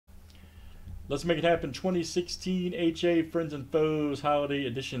Let's Make It Happen 2016 HA Friends and Foes Holiday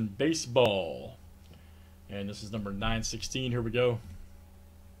Edition Baseball. And this is number 916. Here we go.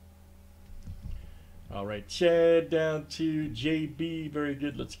 All right, Chad down to JB. Very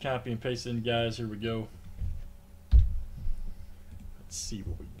good. Let's copy and paste in, guys. Here we go. Let's see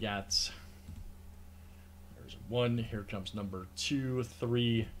what we got. There's 1. Here comes number 2,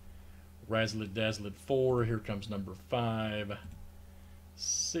 3. Razzle it, dazzle it, 4. Here comes number 5,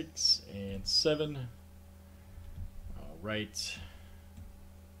 6, and 7. All right.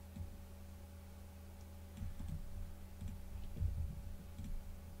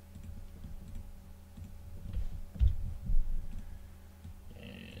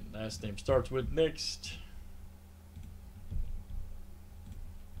 And last name starts with next.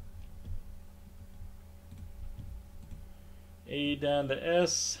 A down to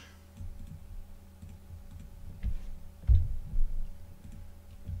S.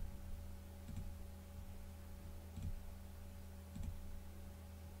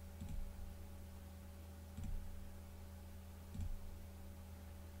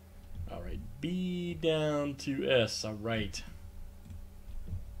 All right, B down to S. All right.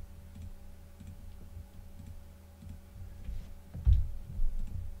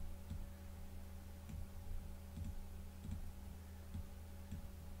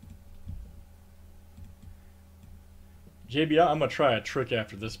 JB, I'm going to try a trick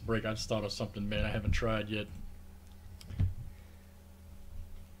after this break. I just thought of something, man, I haven't tried yet.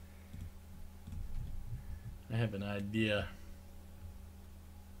 I have an idea.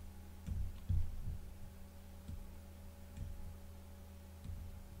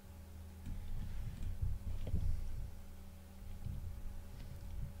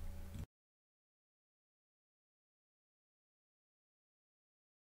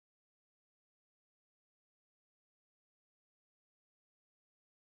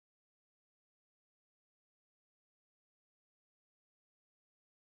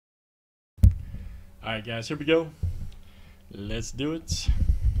 All right, guys, here we go. Let's do it.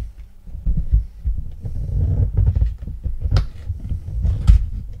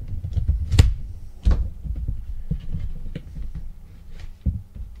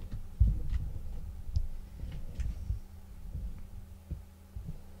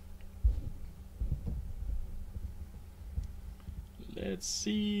 Let's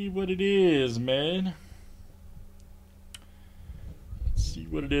see what it is, man. Let's see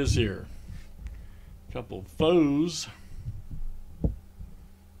what it is here. Couple foes.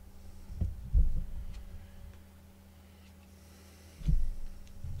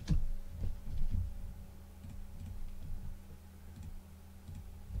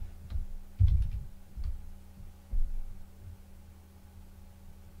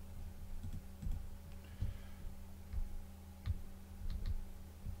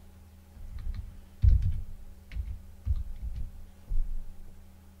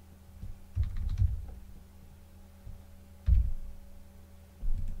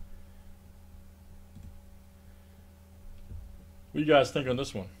 What do you guys think on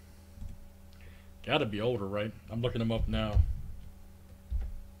this one? Gotta be older, right? I'm looking them up now.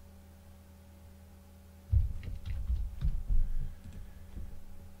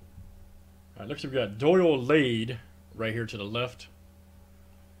 Alright, looks like we got Doyle Lade right here to the left.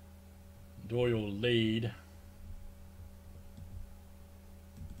 Doyle Lade.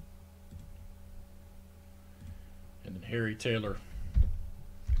 And then Harry Taylor.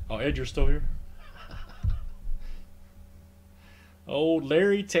 Oh, Ed, you're still here? Old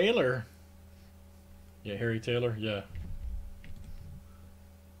Larry Taylor. Yeah, Harry Taylor, yeah.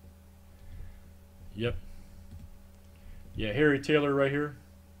 Yep. Yeah, Harry Taylor right here.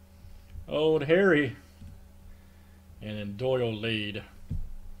 Old Harry. And then Doyle Lade.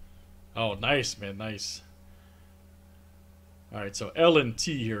 Oh, nice, man, nice. Alright, so L and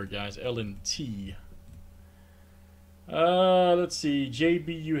T here, guys. L and T. Let's see.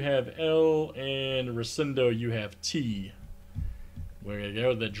 JB, you have L, and Rescindo, you have T. We're going to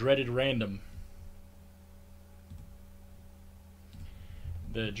go the dreaded random.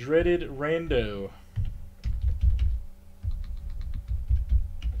 The dreaded rando.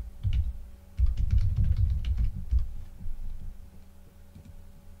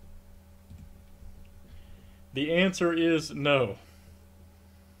 The answer is no.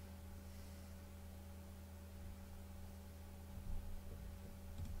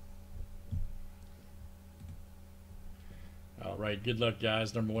 All right, good luck,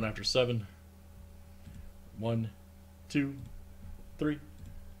 guys. Number 1 after 7. 1, 2, 3,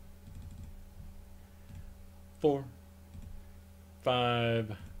 4,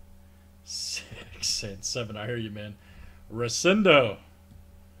 5, 6, and 7. I hear you, man. Rescindo.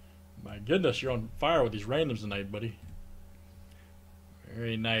 My goodness, you're on fire with these randoms tonight, buddy.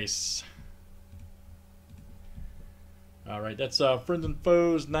 Very nice. All right, that's Friends and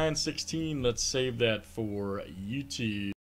Foes 916. Let's save that for YouTube.